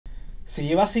Si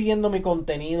llevas siguiendo mi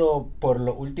contenido por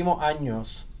los últimos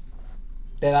años,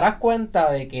 te darás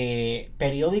cuenta de que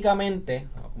periódicamente,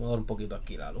 vamos a acomodar un poquito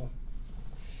aquí la luz,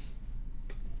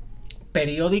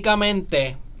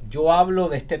 periódicamente yo hablo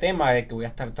de este tema de que voy a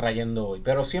estar trayendo hoy,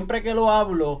 pero siempre que lo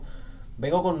hablo,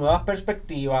 vengo con nuevas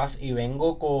perspectivas y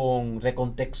vengo con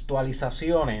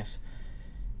recontextualizaciones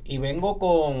y vengo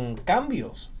con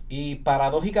cambios. Y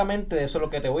paradójicamente de eso es lo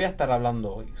que te voy a estar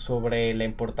hablando hoy, sobre la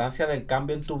importancia del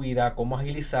cambio en tu vida, cómo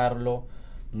agilizarlo,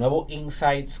 nuevos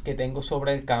insights que tengo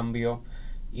sobre el cambio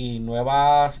y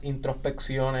nuevas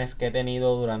introspecciones que he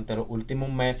tenido durante los últimos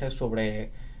meses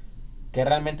sobre qué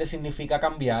realmente significa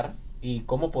cambiar y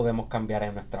cómo podemos cambiar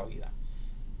en nuestra vida.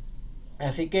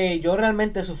 Así que yo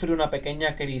realmente sufrí una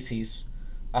pequeña crisis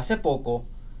hace poco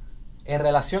en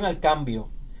relación al cambio.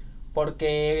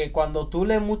 Porque cuando tú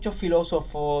lees muchos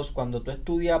filósofos, cuando tú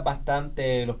estudias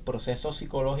bastante los procesos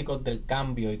psicológicos del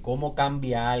cambio y cómo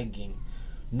cambia alguien,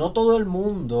 no todo el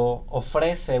mundo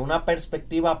ofrece una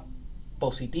perspectiva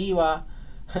positiva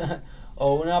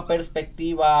o una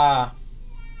perspectiva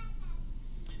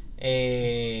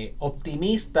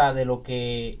optimista de lo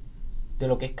que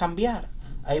es cambiar.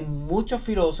 Hay muchos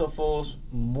filósofos,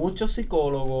 muchos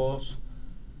psicólogos,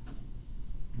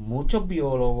 muchos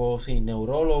biólogos y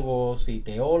neurólogos y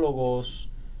teólogos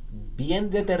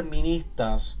bien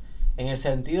deterministas en el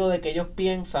sentido de que ellos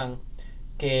piensan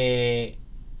que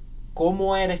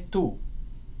cómo eres tú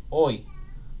hoy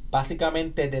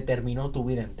básicamente determinó tu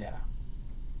vida entera.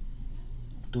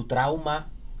 Tu trauma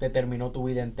determinó tu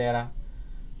vida entera,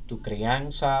 tu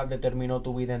crianza determinó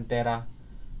tu vida entera,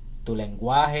 tu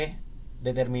lenguaje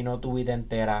determinó tu vida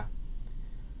entera,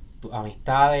 tus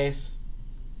amistades,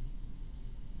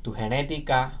 tu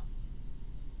genética,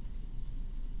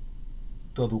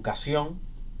 tu educación,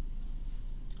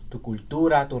 tu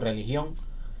cultura, tu religión.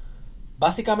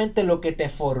 Básicamente lo que te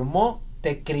formó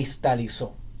te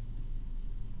cristalizó.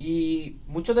 Y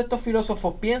muchos de estos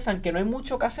filósofos piensan que no hay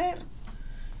mucho que hacer.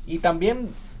 Y también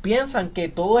piensan que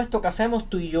todo esto que hacemos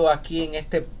tú y yo aquí en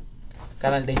este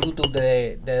canal de YouTube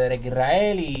de Derek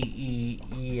Israel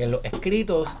y en los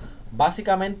escritos,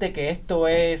 básicamente que esto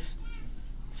es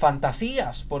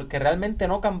fantasías, porque realmente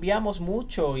no cambiamos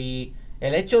mucho. Y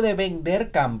el hecho de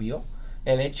vender cambio,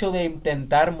 el hecho de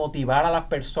intentar motivar a las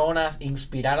personas,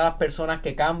 inspirar a las personas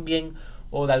que cambien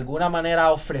o de alguna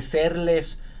manera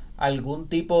ofrecerles algún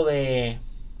tipo de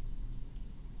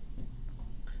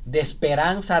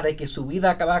esperanza de que su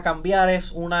vida va a cambiar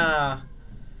es una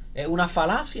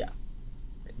falacia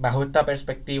bajo esta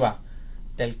perspectiva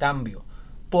del cambio.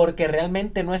 Porque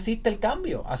realmente no existe el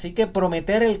cambio. Así que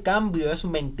prometer el cambio es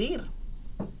mentir.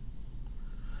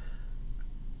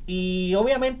 Y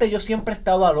obviamente yo siempre he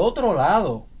estado al otro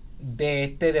lado de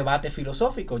este debate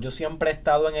filosófico. Yo siempre he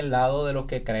estado en el lado de los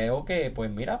que creo que,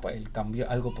 pues mira, pues el cambio es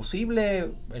algo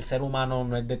posible. El ser humano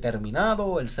no es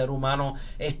determinado. El ser humano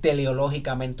es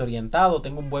teleológicamente orientado.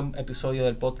 Tengo un buen episodio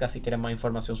del podcast si quieren más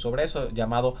información sobre eso,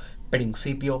 llamado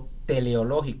Principio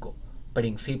Teleológico.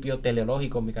 Principio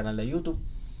Teleológico en mi canal de YouTube.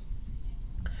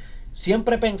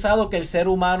 Siempre he pensado que el ser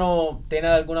humano tiene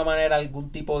de alguna manera algún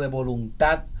tipo de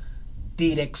voluntad,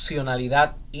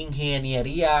 direccionalidad,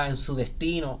 ingeniería en su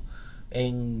destino,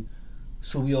 en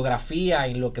su biografía,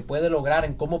 en lo que puede lograr,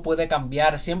 en cómo puede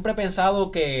cambiar. Siempre he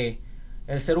pensado que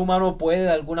el ser humano puede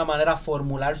de alguna manera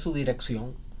formular su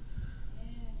dirección.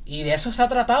 Y de eso se ha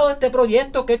tratado este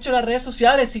proyecto que he hecho en las redes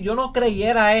sociales. Si yo no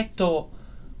creyera esto,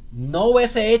 no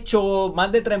hubiese hecho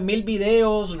más de 3000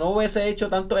 videos, no hubiese hecho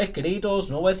tantos escritos,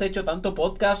 no hubiese hecho tanto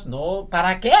podcast, no,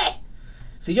 ¿para qué?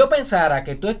 Si yo pensara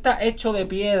que tú estás hecho de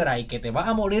piedra y que te vas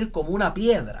a morir como una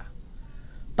piedra,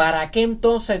 ¿para qué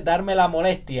entonces darme la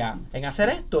molestia en hacer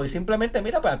esto? Y simplemente,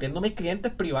 mira, pues atiendo a mis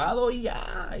clientes privados y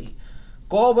ya, y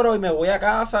cobro y me voy a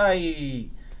casa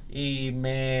y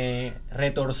me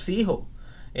retorcijo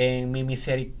en mi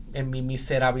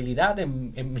miserabilidad,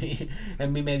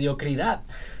 en mi mediocridad.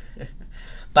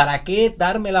 ¿Para qué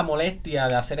darme la molestia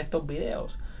de hacer estos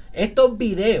videos? Estos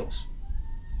videos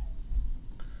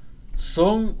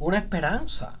son una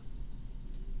esperanza.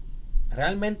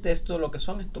 Realmente esto es lo que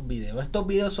son estos videos. Estos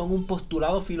videos son un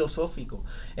postulado filosófico.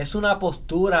 Es una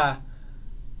postura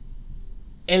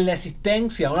en la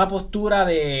existencia, una postura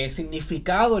de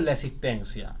significado en la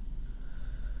existencia.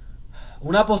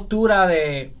 Una postura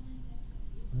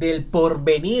del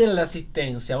porvenir en la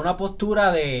existencia. Una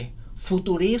postura de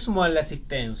futurismo en la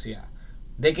existencia,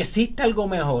 de que existe algo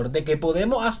mejor, de que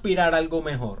podemos aspirar a algo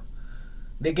mejor,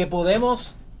 de que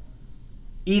podemos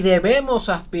y debemos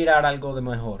aspirar a algo de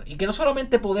mejor, y que no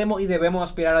solamente podemos y debemos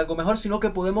aspirar a algo mejor, sino que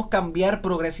podemos cambiar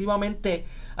progresivamente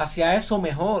hacia eso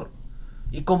mejor.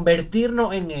 y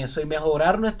convertirnos en eso y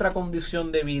mejorar nuestra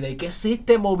condición de vida, y que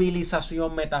existe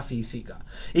movilización metafísica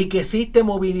y que existe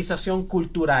movilización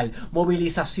cultural,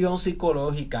 movilización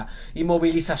psicológica y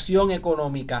movilización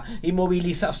económica y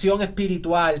movilización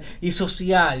espiritual y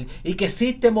social, y que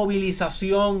existe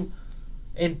movilización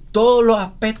en todos los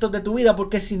aspectos de tu vida,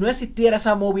 porque si no existiera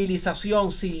esa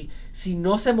movilización, si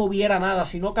no se moviera nada,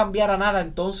 si no cambiara nada,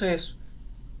 entonces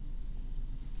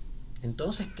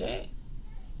 ¿qué?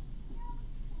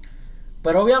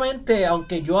 Pero obviamente,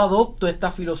 aunque yo adopto esta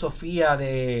filosofía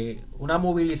de una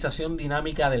movilización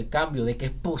dinámica del cambio, de que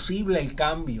es posible el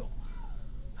cambio,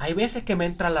 hay veces que me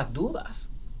entran las dudas.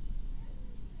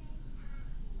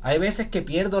 Hay veces que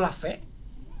pierdo la fe.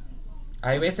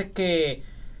 Hay veces que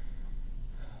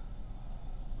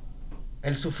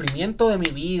el sufrimiento de mi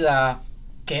vida,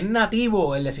 que es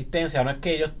nativo en la existencia, no es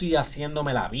que yo estoy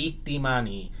haciéndome la víctima,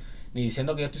 ni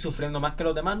diciendo que yo estoy sufriendo más que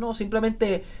los demás, no,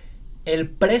 simplemente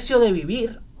el precio de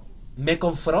vivir me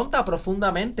confronta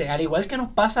profundamente, al igual que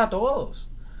nos pasa a todos.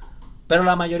 Pero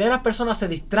la mayoría de las personas se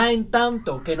distraen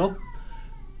tanto que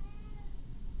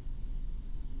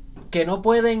no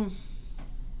pueden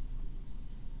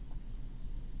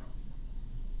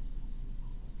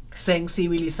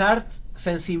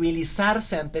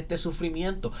sensibilizarse ante este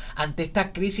sufrimiento, ante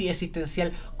esta crisis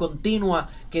existencial continua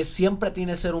que siempre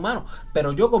tiene el ser humano.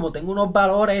 Pero yo, como tengo unos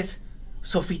valores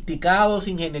sofisticados,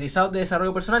 ingenierizados de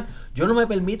desarrollo personal, yo no me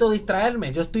permito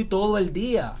distraerme. Yo estoy todo el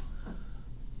día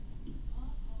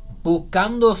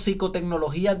buscando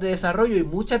psicotecnologías de desarrollo, y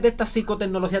muchas de estas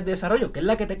psicotecnologías de desarrollo, que es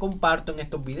la que te comparto en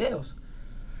estos videos,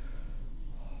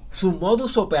 su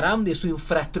modus operandi, su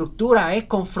infraestructura es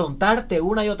confrontarte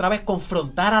una y otra vez,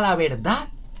 confrontar a la verdad.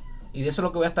 Y de eso es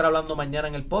lo que voy a estar hablando mañana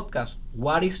en el podcast,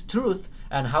 What is Truth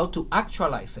and How to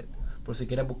Actualize It. Por si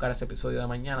quieres buscar ese episodio de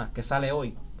mañana, que sale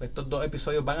hoy. Estos dos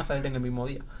episodios van a salir en el mismo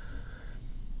día.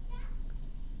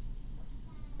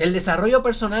 El desarrollo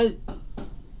personal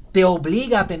te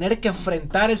obliga a tener que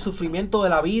enfrentar el sufrimiento de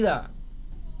la vida,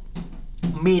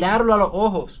 mirarlo a los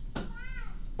ojos.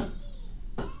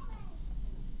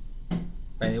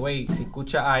 By the way, si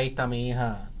escuchas, ahí está mi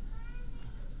hija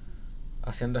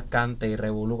haciendo escante y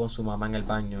revolú con su mamá en el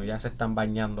baño. Ya se están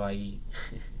bañando ahí.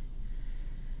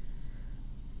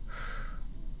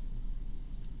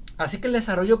 Así que el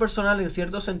desarrollo personal, en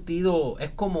cierto sentido, es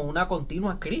como una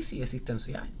continua crisis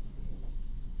existencial.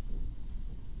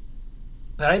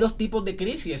 Pero hay dos tipos de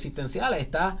crisis existenciales.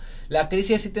 Está la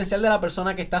crisis existencial de la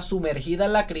persona que está sumergida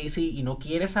en la crisis y no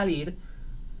quiere salir,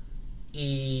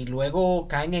 y luego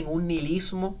caen en un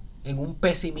nihilismo, en un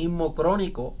pesimismo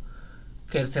crónico,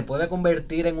 que se puede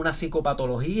convertir en una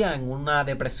psicopatología, en una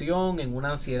depresión, en una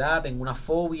ansiedad, en una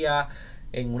fobia,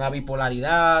 en una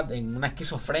bipolaridad, en una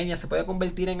esquizofrenia. Se puede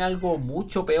convertir en algo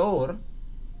mucho peor.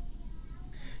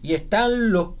 Y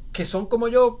están los que son como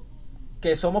yo,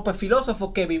 que somos pues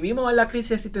filósofos, que vivimos en la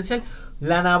crisis existencial,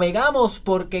 la navegamos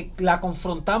porque la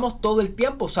confrontamos todo el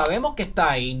tiempo, sabemos que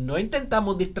está ahí, no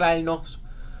intentamos distraernos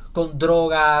con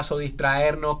drogas, o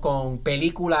distraernos con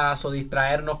películas, o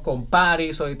distraernos con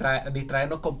parties, o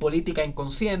distraernos con política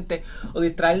inconsciente, o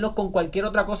distraernos con cualquier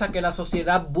otra cosa que la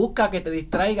sociedad busca que te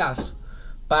distraigas,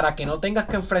 para que no tengas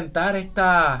que enfrentar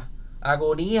esta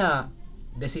agonía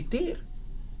de existir.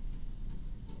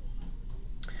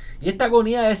 Y esta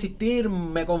agonía de existir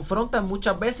me confronta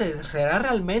muchas veces. ¿Será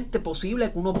realmente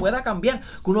posible que uno pueda cambiar?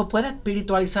 Que uno pueda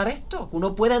espiritualizar esto, que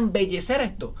uno pueda embellecer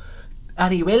esto a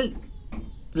nivel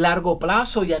largo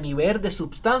plazo y a nivel de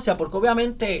substancia, porque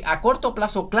obviamente a corto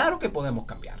plazo claro que podemos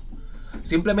cambiar.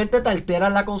 Simplemente te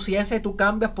alteras la conciencia y tú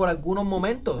cambias por algunos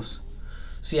momentos.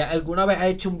 Si alguna vez has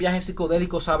hecho un viaje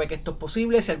psicodélico, sabes que esto es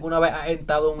posible. Si alguna vez has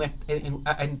entrado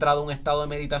en un estado de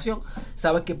meditación,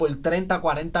 sabes que por 30,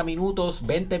 40 minutos,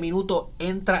 20 minutos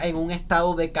entras en un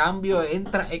estado de cambio,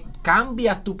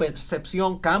 cambias tu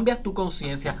percepción, cambias tu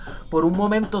conciencia. Por un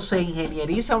momento se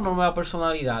ingenieriza una nueva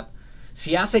personalidad.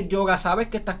 Si haces yoga, sabes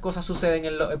que estas cosas suceden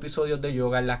en los episodios de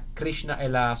yoga, en las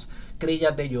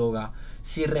crillas de yoga.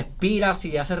 Si respiras,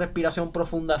 si haces respiración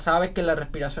profunda, sabes que en las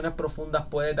respiraciones profundas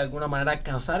puedes de alguna manera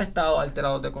alcanzar estados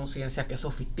alterados de conciencia que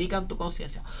sofistican tu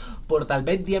conciencia por tal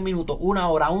vez 10 minutos, 1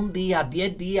 hora, un día,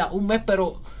 10 días, un mes,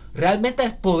 pero realmente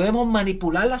podemos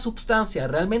manipular la substancia,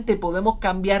 realmente podemos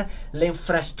cambiar la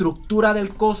infraestructura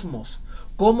del cosmos.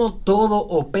 ¿Cómo todo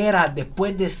opera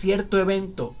después de cierto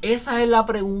evento? Esa es la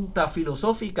pregunta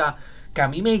filosófica que a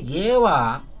mí me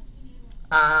lleva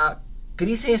a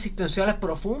crisis existenciales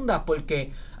profundas,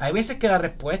 porque hay veces que la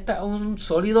respuesta es un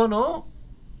sólido no.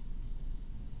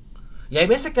 Y hay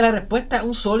veces que la respuesta es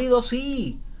un sólido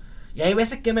sí. Y hay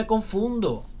veces que me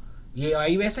confundo. Y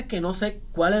hay veces que no sé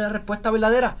cuál es la respuesta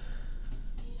verdadera.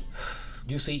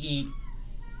 You see,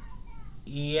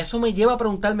 y eso me lleva a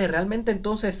preguntarme realmente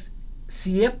entonces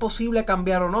si es posible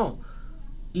cambiar o no.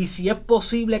 Y si es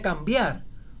posible cambiar,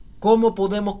 ¿cómo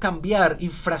podemos cambiar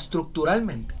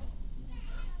infraestructuralmente?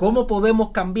 ¿Cómo podemos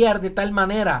cambiar de tal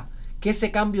manera que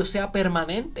ese cambio sea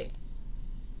permanente?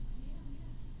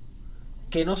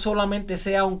 Que no solamente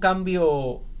sea un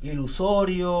cambio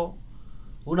ilusorio,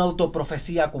 una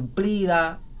autoprofecía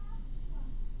cumplida,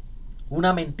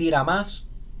 una mentira más.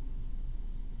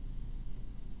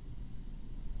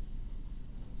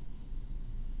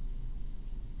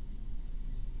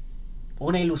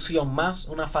 Una ilusión más,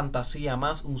 una fantasía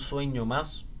más, un sueño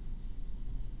más,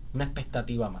 una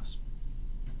expectativa más.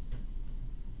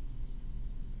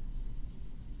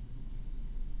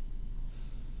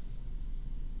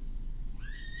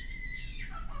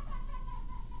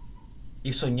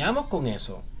 Y soñamos con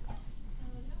eso.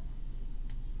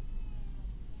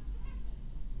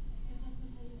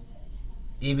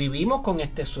 Y vivimos con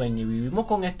este sueño y vivimos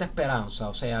con esta esperanza.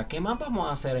 O sea, ¿qué más vamos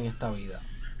a hacer en esta vida?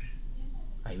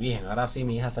 Ay, bien, ahora sí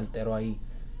mi hija se alteró ahí.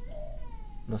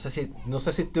 No sé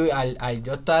si estoy al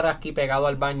yo estar aquí pegado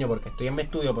al baño, porque estoy en mi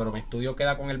estudio, pero mi estudio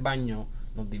queda con el baño,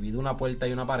 nos divide una puerta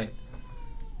y una pared.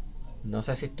 No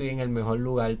sé si estoy en el mejor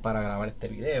lugar para grabar este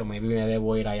video. Me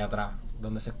debo ir ahí atrás,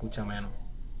 donde se escucha menos.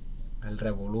 El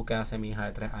revolú que hace mi hija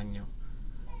de 3 años.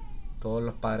 Todos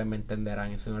los padres me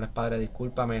entenderán. Y si no eres padre,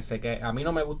 discúlpame. Sé que a mí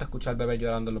no me gusta escuchar bebés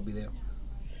llorando en los videos.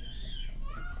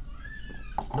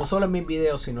 No solo en mis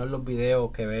videos, sino en los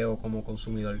videos que veo como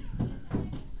consumidor.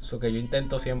 Eso que yo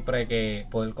intento siempre que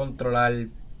poder controlar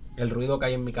el ruido que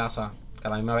hay en mi casa, que a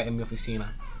la misma vez en mi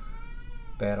oficina.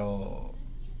 Pero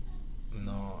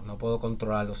no puedo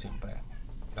controlarlo siempre.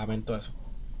 Lamento eso.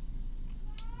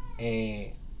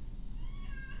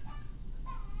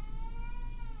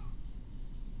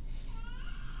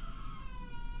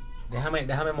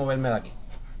 Déjame moverme de aquí.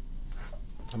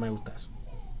 No me gusta eso.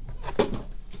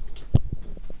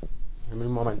 En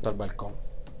un momento al balcón.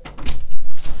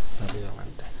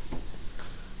 Rápidamente.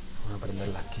 Vamos a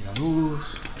prender aquí la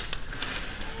luz.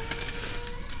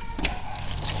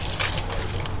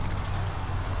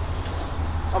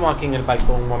 Vamos aquí en el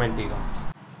balcón un momentito.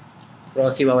 Creo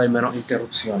que aquí va a haber menos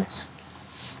interrupciones.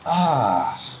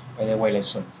 Puede huele el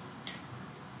sol.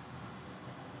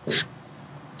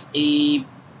 Y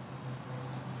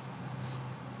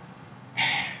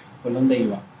 ¿por dónde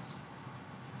iba?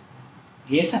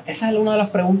 Y esa es una de las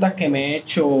preguntas que me he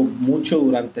hecho mucho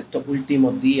durante estos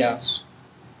últimos días,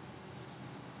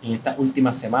 en estas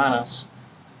últimas semanas,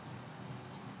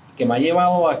 que me ha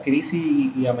llevado a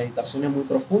crisis y a meditaciones muy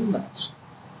profundas.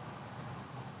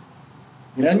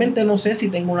 Y realmente no sé si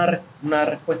tengo una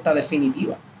respuesta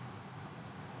definitiva.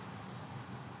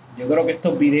 Yo creo que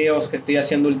estos videos que estoy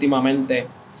haciendo últimamente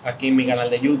aquí en mi canal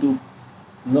de YouTube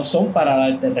no son para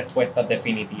darte respuestas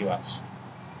definitivas.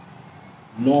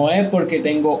 No es porque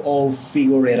tengo all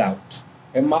figured out.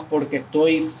 Es más porque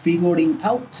estoy figuring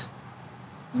out.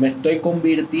 Me estoy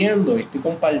convirtiendo y estoy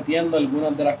compartiendo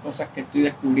algunas de las cosas que estoy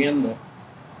descubriendo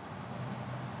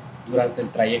durante el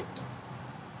trayecto.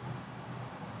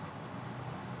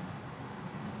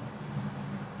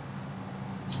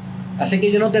 Así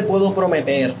que yo no te puedo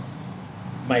prometer,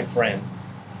 my friend,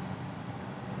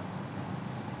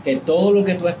 que todo lo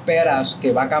que tú esperas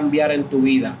que va a cambiar en tu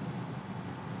vida,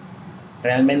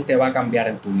 realmente va a cambiar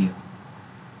en tu vida.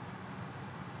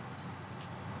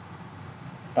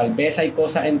 Tal vez hay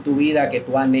cosas en tu vida que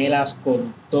tú anhelas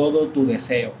con todo tu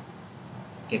deseo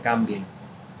que cambien.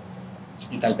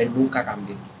 Y tal vez nunca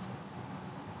cambien.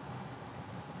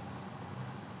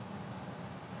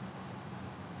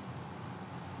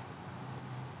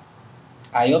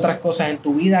 Hay otras cosas en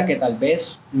tu vida que tal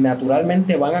vez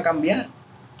naturalmente van a cambiar.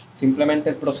 Simplemente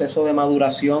el proceso de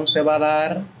maduración se va a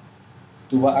dar.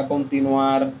 Tú vas a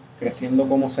continuar creciendo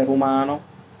como ser humano,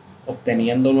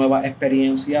 obteniendo nuevas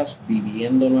experiencias,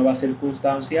 viviendo nuevas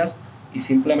circunstancias y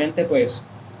simplemente pues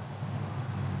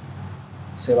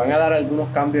se van a dar algunos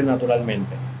cambios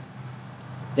naturalmente.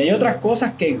 Y hay otras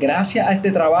cosas que gracias a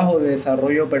este trabajo de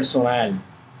desarrollo personal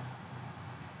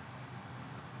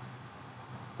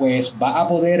pues vas a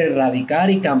poder erradicar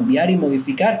y cambiar y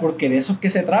modificar, porque de eso es que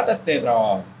se trata este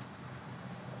trabajo.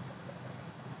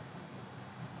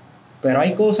 Pero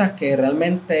hay cosas que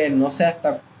realmente no sé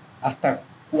hasta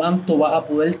cuánto vas a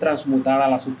poder transmutar a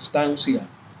la substancia.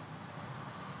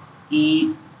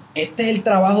 Y este es el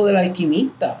trabajo del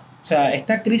alquimista. O sea,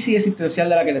 esta crisis existencial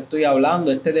de la que te estoy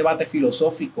hablando, este debate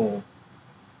filosófico,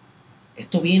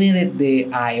 esto viene desde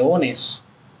eones,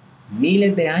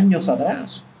 miles de años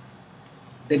atrás.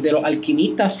 desde los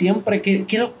alquimistas siempre, ¿qué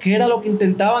era lo que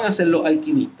intentaban hacer los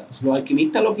alquimistas? Los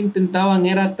alquimistas lo que intentaban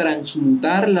era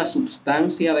transmutar la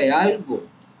substancia de algo.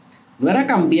 No era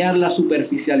cambiar la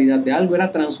superficialidad de algo,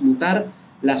 era transmutar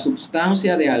la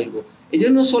substancia de algo.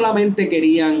 Ellos no solamente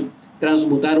querían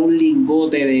transmutar un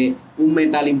lingote de un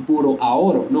metal impuro a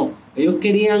oro, no. Ellos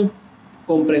querían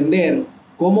comprender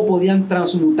cómo podían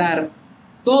transmutar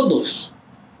todos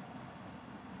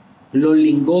los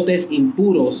lingotes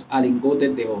impuros a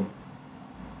lingotes de oro.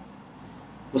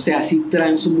 O sea, si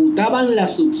transmutaban la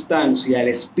substancia, el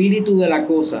espíritu de la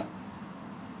cosa,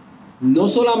 no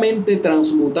solamente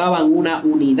transmutaban una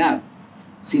unidad,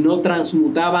 sino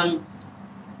transmutaban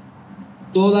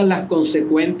todas las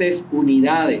consecuentes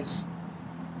unidades.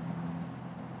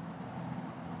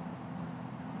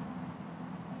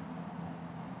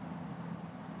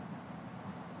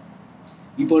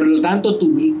 Y por lo tanto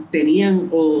tuvieran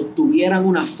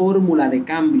una fórmula de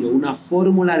cambio, una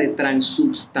fórmula de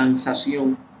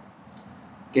transubstanciación,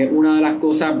 que es una de las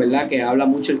cosas, ¿verdad?, que habla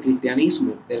mucho el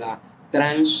cristianismo, de la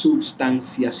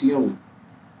transubstanciación.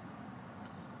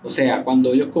 O sea,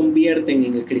 cuando ellos convierten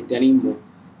en el cristianismo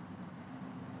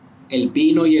el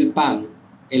vino y el pan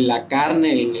en la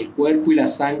carne, en el cuerpo y la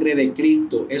sangre de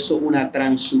Cristo, eso es una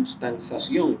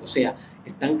transubstanciación. O sea,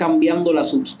 están cambiando la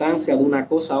substancia de una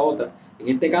cosa a otra. En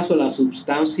este caso, la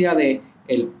substancia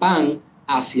del pan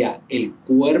hacia el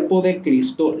cuerpo de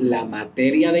Cristo, la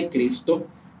materia de Cristo,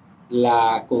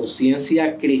 la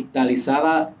conciencia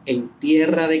cristalizada en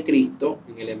tierra de Cristo,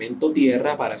 en elemento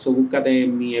tierra. Para eso búscate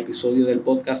en mi episodio del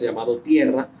podcast llamado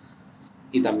Tierra,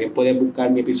 y también puedes buscar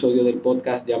mi episodio del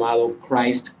podcast llamado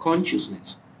Christ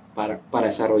Consciousness para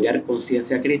desarrollar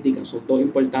conciencia crítica. Son dos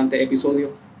importantes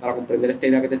episodios para comprender esta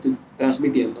idea que te estoy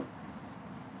transmitiendo.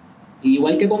 Y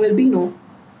igual que con el vino,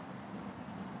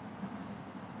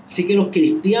 así que los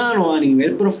cristianos a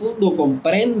nivel profundo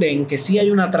comprenden que sí hay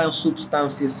una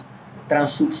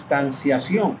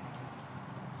transubstanciación,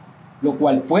 lo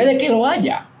cual puede que lo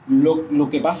haya. Lo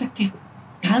que pasa es que es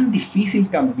tan difícil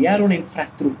cambiar una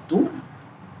infraestructura.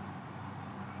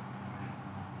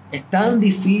 Es tan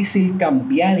difícil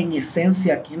cambiar en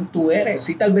esencia quién tú eres.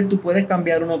 Sí, tal vez tú puedes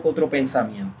cambiar uno que otro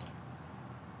pensamiento.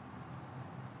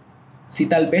 Sí,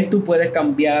 tal vez tú puedes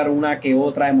cambiar una que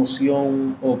otra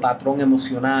emoción o patrón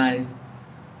emocional,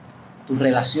 tus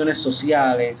relaciones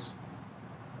sociales.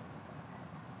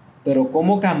 Pero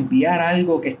 ¿cómo cambiar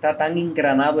algo que está tan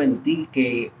engranado en ti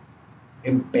que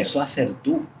empezó a ser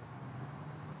tú?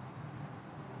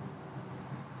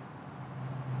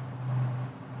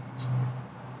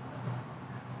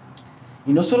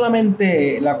 Y no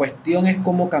solamente la cuestión es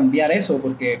cómo cambiar eso,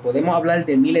 porque podemos hablar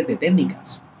de miles de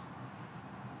técnicas.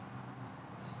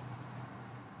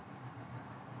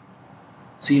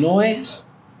 Sino es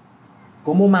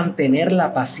cómo mantener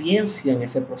la paciencia en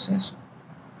ese proceso.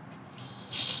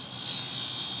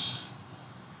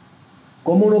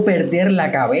 Cómo no perder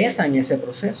la cabeza en ese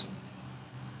proceso.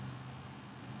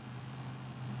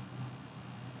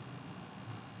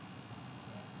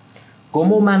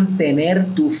 Cómo mantener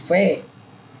tu fe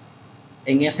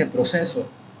en ese proceso.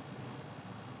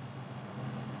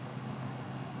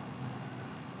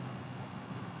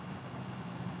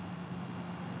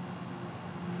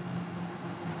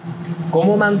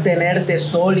 Cómo mantenerte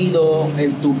sólido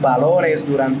en tus valores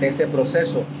durante ese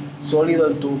proceso, sólido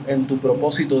en tu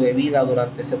propósito de vida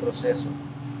durante ese proceso.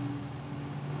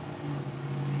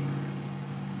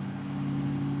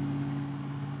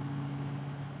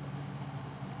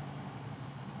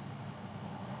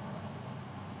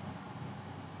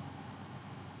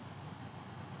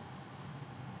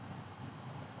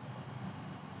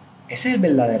 Ese es el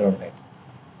verdadero reto.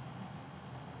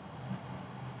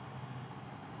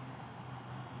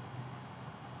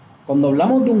 Cuando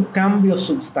hablamos de un cambio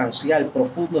sustancial,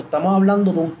 profundo, estamos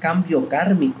hablando de un cambio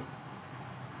kármico.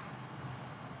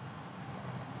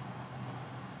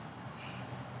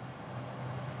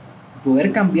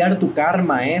 Poder cambiar tu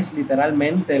karma es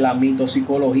literalmente la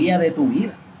mitopsicología de tu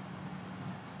vida.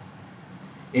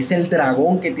 Es el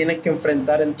dragón que tienes que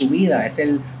enfrentar en tu vida. Es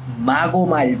el mago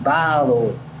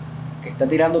malvado que está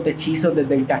tirándote hechizos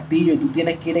desde el castillo y tú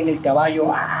tienes que ir en el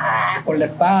caballo con la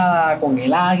espada, con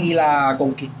el águila, a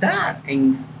conquistar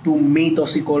en tu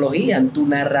mitopsicología, en tu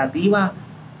narrativa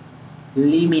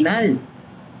liminal,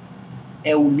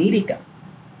 eunírica,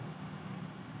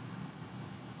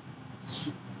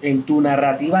 en tu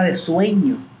narrativa de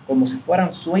sueño, como si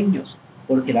fueran sueños,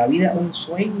 porque la vida es un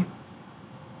sueño.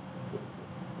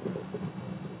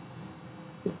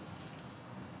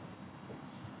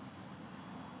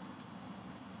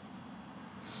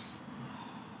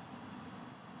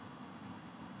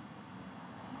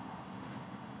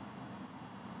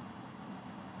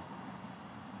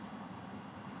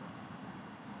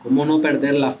 ¿Cómo no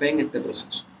perder la fe en este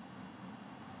proceso?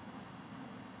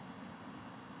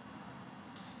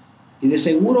 Y de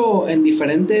seguro en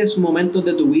diferentes momentos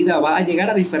de tu vida vas a llegar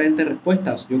a diferentes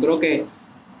respuestas. Yo creo que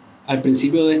al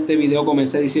principio de este video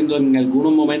comencé diciendo en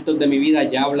algunos momentos de mi vida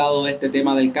ya he hablado de este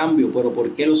tema del cambio, pero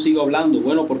 ¿por qué lo sigo hablando?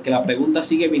 Bueno, porque la pregunta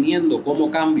sigue viniendo,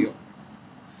 ¿cómo cambio?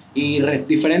 Y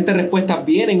diferentes respuestas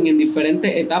vienen en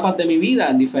diferentes etapas de mi vida,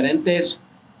 en diferentes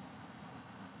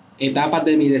etapas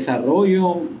de mi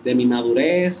desarrollo, de mi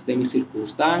madurez, de mis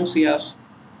circunstancias.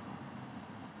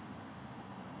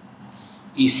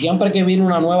 Y siempre que viene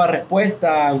una nueva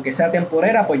respuesta, aunque sea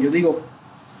temporera, pues yo digo,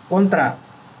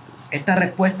 esta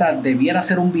respuesta debiera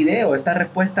ser un video, esta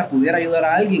respuesta pudiera ayudar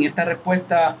a alguien, esta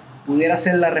respuesta pudiera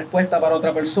ser la respuesta para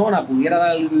otra persona, pudiera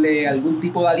darle algún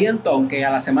tipo de aliento, aunque a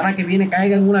la semana que viene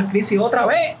caiga en una crisis otra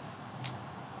vez.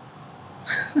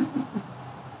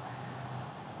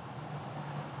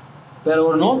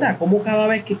 Pero nota cómo cada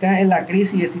vez que caes en la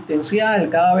crisis existencial,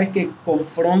 cada vez que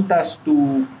confrontas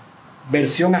tu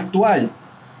versión actual,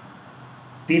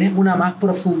 tienes una más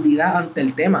profundidad ante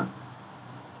el tema.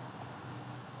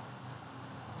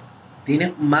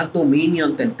 Tienes más dominio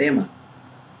ante el tema.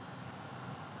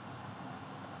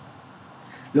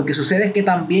 Lo que sucede es que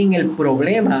también el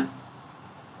problema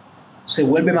se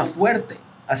vuelve más fuerte.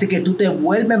 Así que tú te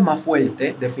vuelves más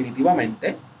fuerte,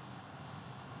 definitivamente.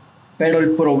 Pero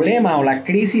el problema o la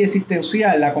crisis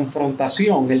existencial, la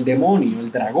confrontación, el demonio,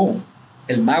 el dragón,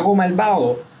 el mago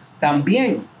malvado,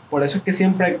 también. Por eso es que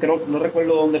siempre, creo, no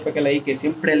recuerdo dónde fue que leí, que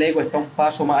siempre el ego está un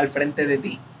paso más al frente de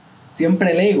ti.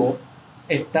 Siempre el ego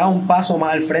está un paso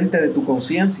más al frente de tu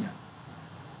conciencia.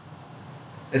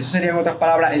 Eso sería, en otras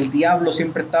palabras, el diablo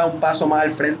siempre está un paso más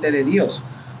al frente de Dios.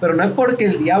 Pero no es porque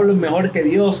el diablo es mejor que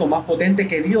Dios o más potente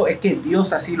que Dios, es que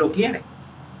Dios así lo quiere.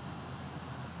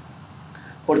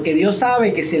 Porque Dios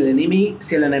sabe que si el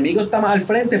enemigo está más al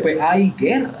frente, pues hay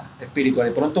guerra espiritual.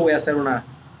 Y pronto voy a hacer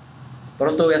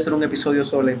un episodio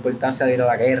sobre la importancia de ir a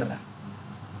la guerra.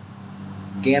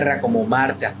 Guerra como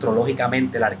Marte,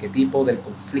 astrológicamente, el arquetipo del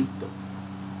conflicto.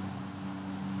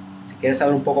 Si quieres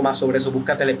saber un poco más sobre eso,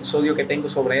 búscate el episodio que tengo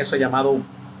sobre eso llamado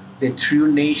The True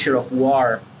Nature of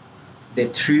War. The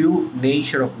True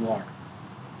Nature of War.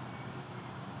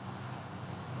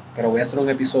 Pero voy a hacer un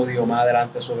episodio más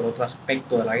adelante sobre otro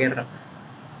aspecto de la guerra.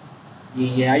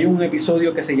 Y hay un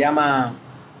episodio que se llama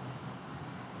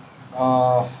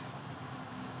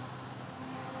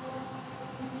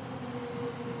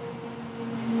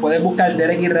puedes buscar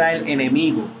Derek Israel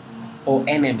enemigo o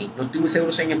enemy. No estoy muy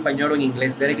seguro si en español o en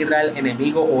inglés. Derek Israel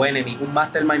enemigo o enemy. Un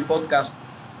mastermind podcast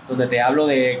donde te hablo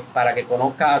para que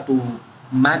conozcas a tu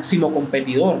máximo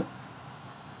competidor.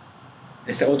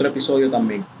 Ese es otro episodio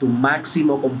también. Tu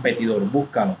máximo competidor.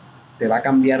 Búscalo. Te va a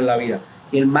cambiar la vida.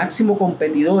 Y el máximo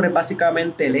competidor es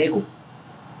básicamente el ego.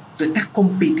 Tú estás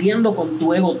compitiendo con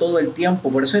tu ego todo el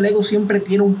tiempo. Por eso el ego siempre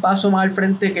tiene un paso más al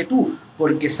frente que tú.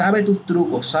 Porque sabe tus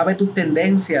trucos, sabe tus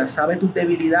tendencias, sabe tus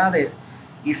debilidades.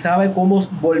 Y sabe cómo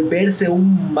volverse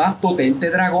un más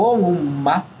potente dragón, un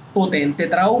más potente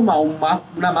trauma,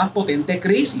 una más potente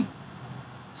crisis.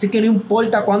 Así que no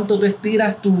importa cuánto tú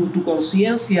estiras tu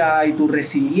conciencia y tu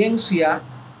resiliencia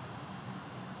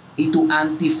y tu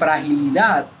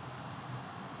antifragilidad,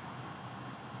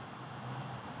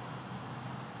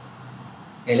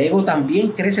 el ego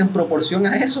también crece en proporción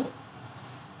a eso.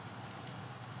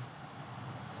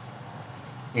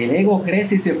 El ego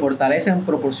crece y se fortalece en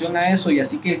proporción a eso, y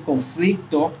así que el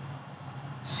conflicto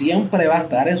siempre va a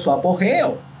estar en su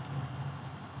apogeo.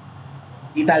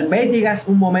 Y tal vez llegas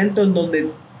a un momento en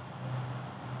donde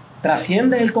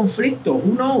trasciendes el conflicto.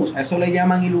 Who knows? A eso le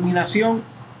llaman iluminación.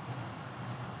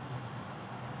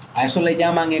 A eso le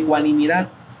llaman ecuanimidad.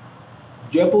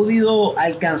 Yo he podido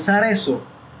alcanzar eso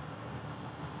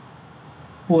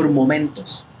por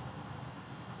momentos.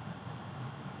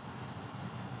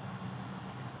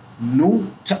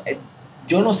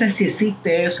 Yo no sé si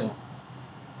existe eso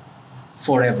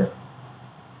forever,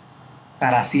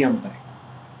 para siempre.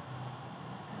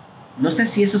 No sé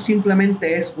si eso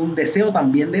simplemente es un deseo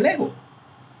también del ego.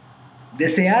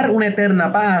 Desear una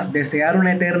eterna paz, desear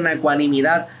una eterna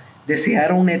ecuanimidad,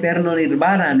 desear un eterno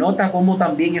nirvana. Nota cómo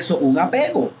también eso es un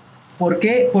apego. ¿Por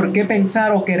qué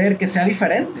pensar o querer que sea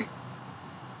diferente?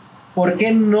 ¿Por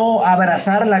qué no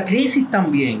abrazar la crisis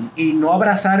también? Y no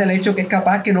abrazar el hecho que es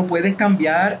capaz que no puedes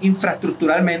cambiar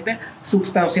infraestructuralmente,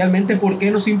 sustancialmente. ¿Por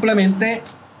qué no simplemente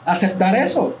aceptar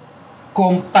eso?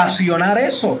 Compasionar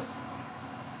eso.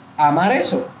 Amar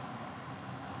eso.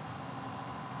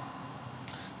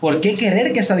 ¿Por qué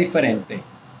querer que sea diferente?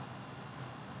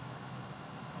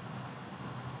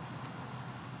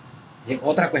 Y es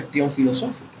otra cuestión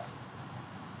filosófica.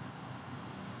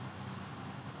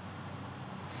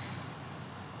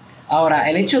 Ahora,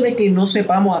 el hecho de que no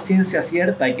sepamos a ciencia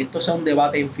cierta y que esto sea un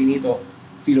debate infinito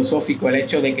filosófico, el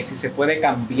hecho de que si se puede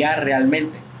cambiar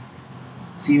realmente,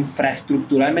 si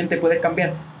infraestructuralmente puedes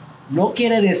cambiar, no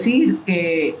quiere decir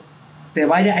que te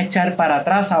vayas a echar para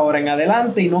atrás ahora en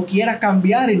adelante y no quieras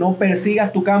cambiar y no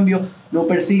persigas tu cambio, no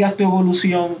persigas tu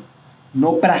evolución,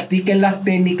 no practiques las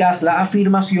técnicas, las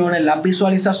afirmaciones, las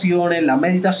visualizaciones, las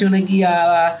meditaciones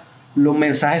guiadas, los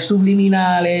mensajes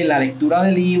subliminales, la lectura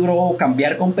de libros,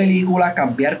 cambiar con películas,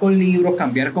 cambiar con libros,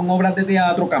 cambiar con obras de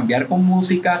teatro, cambiar con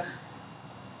música,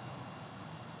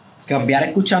 cambiar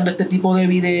escuchando este tipo de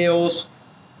videos,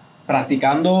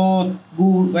 practicando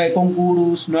con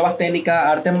gurús, nuevas técnicas,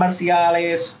 artes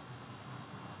marciales,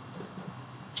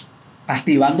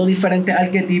 activando diferentes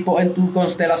arquetipos en tu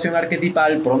constelación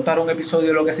arquetipal. Pronto haré un episodio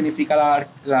de lo que significa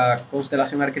la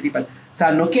constelación arquetipal. O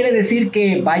sea, no quiere decir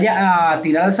que vaya a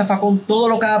tirar al zafacón todo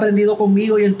lo que has aprendido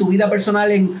conmigo y en tu vida personal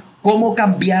en cómo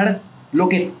cambiar lo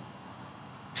que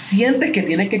sientes que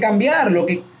tienes que cambiar. Lo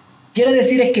que quiere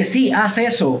decir es que sí, haz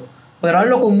eso, pero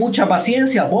hazlo con mucha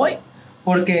paciencia,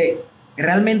 porque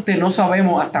realmente no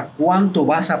sabemos hasta cuánto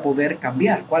vas a poder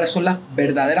cambiar, cuáles son las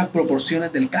verdaderas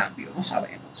proporciones del cambio, no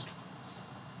sabemos.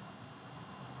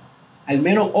 Al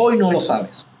menos hoy no lo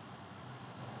sabes.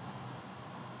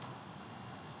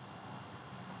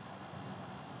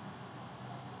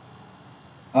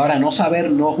 Ahora, no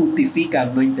saber no justifica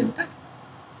no intentar.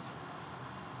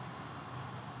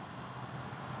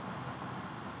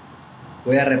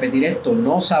 Voy a repetir esto,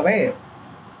 no saber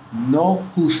no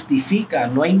justifica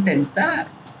no intentar.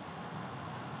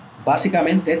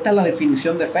 Básicamente esta es la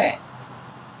definición de fe.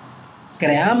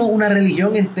 Creamos una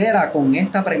religión entera con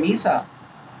esta premisa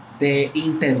de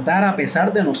intentar a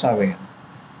pesar de no saber,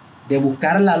 de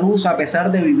buscar la luz a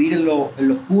pesar de vivir en lo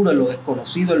oscuro, en lo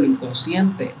desconocido, en lo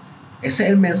inconsciente. Ese es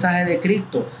el mensaje de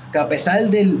Cristo, que a pesar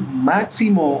del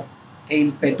máximo e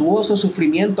impetuoso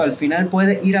sufrimiento, al final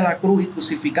puedes ir a la cruz y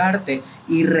crucificarte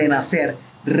y renacer,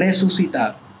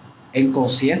 resucitar en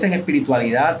conciencia, en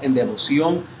espiritualidad, en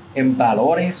devoción, en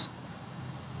valores,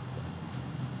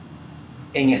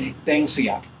 en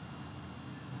existencia.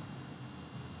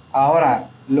 Ahora,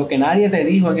 lo que nadie te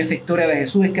dijo en esa historia de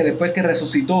Jesús es que después que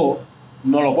resucitó,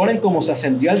 nos lo ponen como se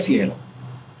ascendió al cielo.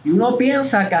 Y uno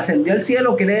piensa que ascendió al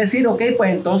cielo quiere decir, ok,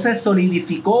 pues entonces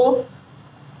solidificó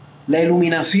la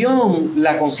iluminación,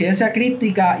 la conciencia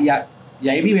crística, y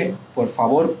ahí vive. Por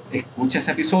favor, escucha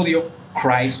ese episodio,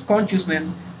 Christ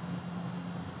Consciousness.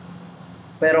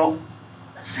 Pero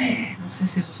no sé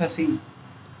si eso es así.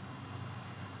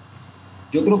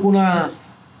 Yo creo que una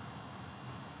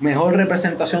mejor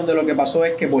representación de lo que pasó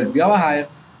es que volvió a bajar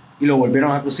y lo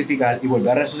volvieron a crucificar y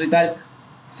volvió a resucitar,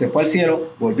 se fue al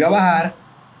cielo, volvió a bajar,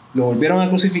 lo volvieron a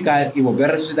crucificar y volvió a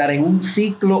resucitar en un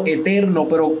ciclo eterno,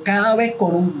 pero cada vez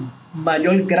con un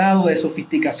mayor grado de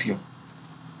sofisticación.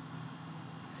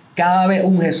 Cada vez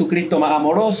un Jesucristo más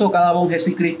amoroso, cada vez un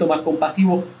Jesucristo más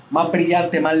compasivo, más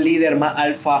brillante, más líder, más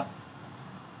alfa.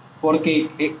 Porque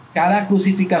cada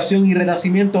crucificación y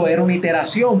renacimiento era una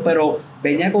iteración, pero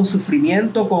venía con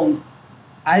sufrimiento, con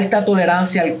alta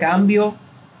tolerancia al cambio,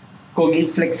 con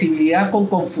inflexibilidad, con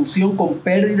confusión, con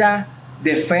pérdida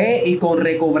de fe y con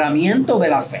recobramiento de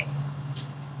la fe.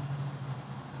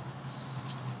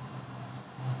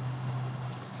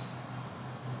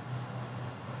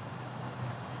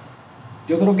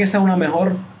 Yo creo que esa es una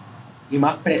mejor y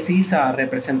más precisa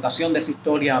representación de esa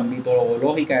historia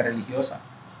mitológica y religiosa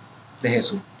de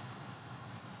Jesús.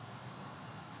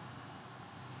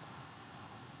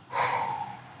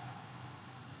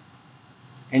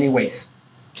 Anyways.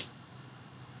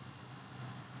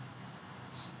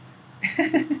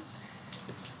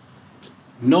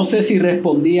 No sé si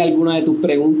respondí a alguna de tus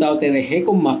preguntas o te dejé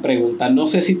con más preguntas. No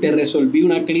sé si te resolví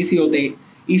una crisis o te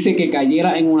hice que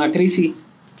cayera en una crisis.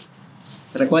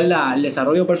 Recuerda, el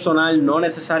desarrollo personal no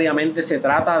necesariamente se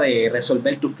trata de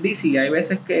resolver tus crisis. Hay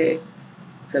veces que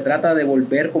se trata de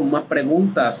volver con más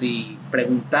preguntas y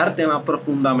preguntarte más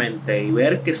profundamente y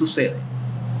ver qué sucede.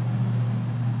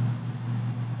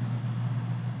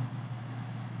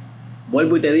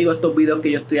 Vuelvo y te digo, estos videos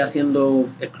que yo estoy haciendo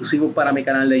exclusivos para mi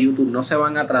canal de YouTube no se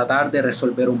van a tratar de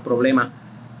resolver un problema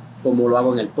como lo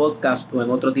hago en el podcast o en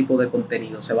otro tipo de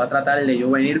contenido. Se va a tratar de yo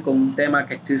venir con un tema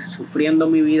que estoy sufriendo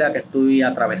en mi vida, que estoy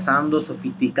atravesando,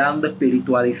 sofisticando,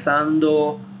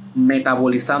 espiritualizando,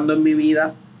 metabolizando en mi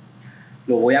vida.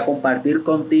 Lo voy a compartir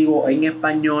contigo en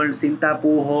español, sin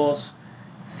tapujos,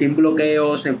 sin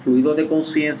bloqueos, en fluido de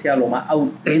conciencia, lo más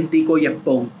auténtico y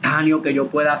espontáneo que yo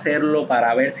pueda hacerlo,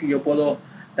 para ver si yo puedo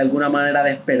de alguna manera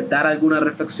despertar algunas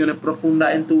reflexiones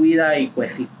profundas en tu vida y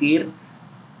coexistir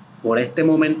por este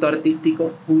momento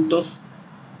artístico juntos.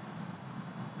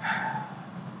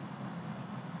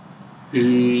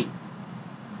 y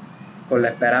con la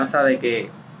esperanza de que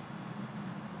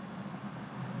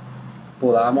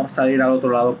podamos salir al otro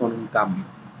lado con un cambio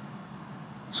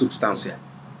substancial.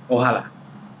 Ojalá.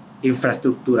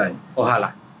 Infraestructural.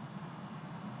 Ojalá.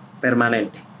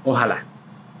 Permanente. Ojalá.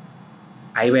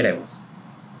 Ahí veremos.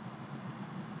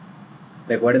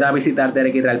 Recuerda visitar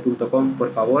derekitral.com, por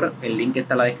favor. El link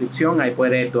está en la descripción. Ahí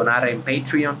puedes donar en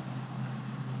Patreon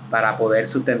para poder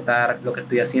sustentar lo que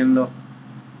estoy haciendo.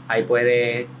 Ahí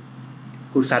puedes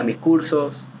cursar mis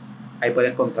cursos. Ahí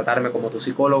puedes contratarme como tu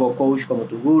psicólogo, coach, como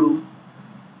tu guru.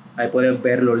 Ahí puedes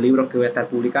ver los libros que voy a estar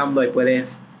publicando. Ahí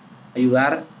puedes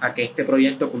ayudar a que este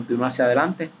proyecto continúe hacia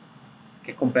adelante,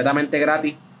 que es completamente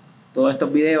gratis, todos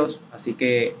estos videos. Así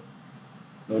que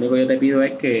lo único que yo te pido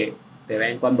es que de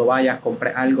vez en cuando vayas,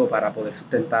 compres algo para poder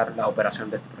sustentar la operación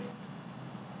de este proyecto.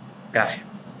 Gracias.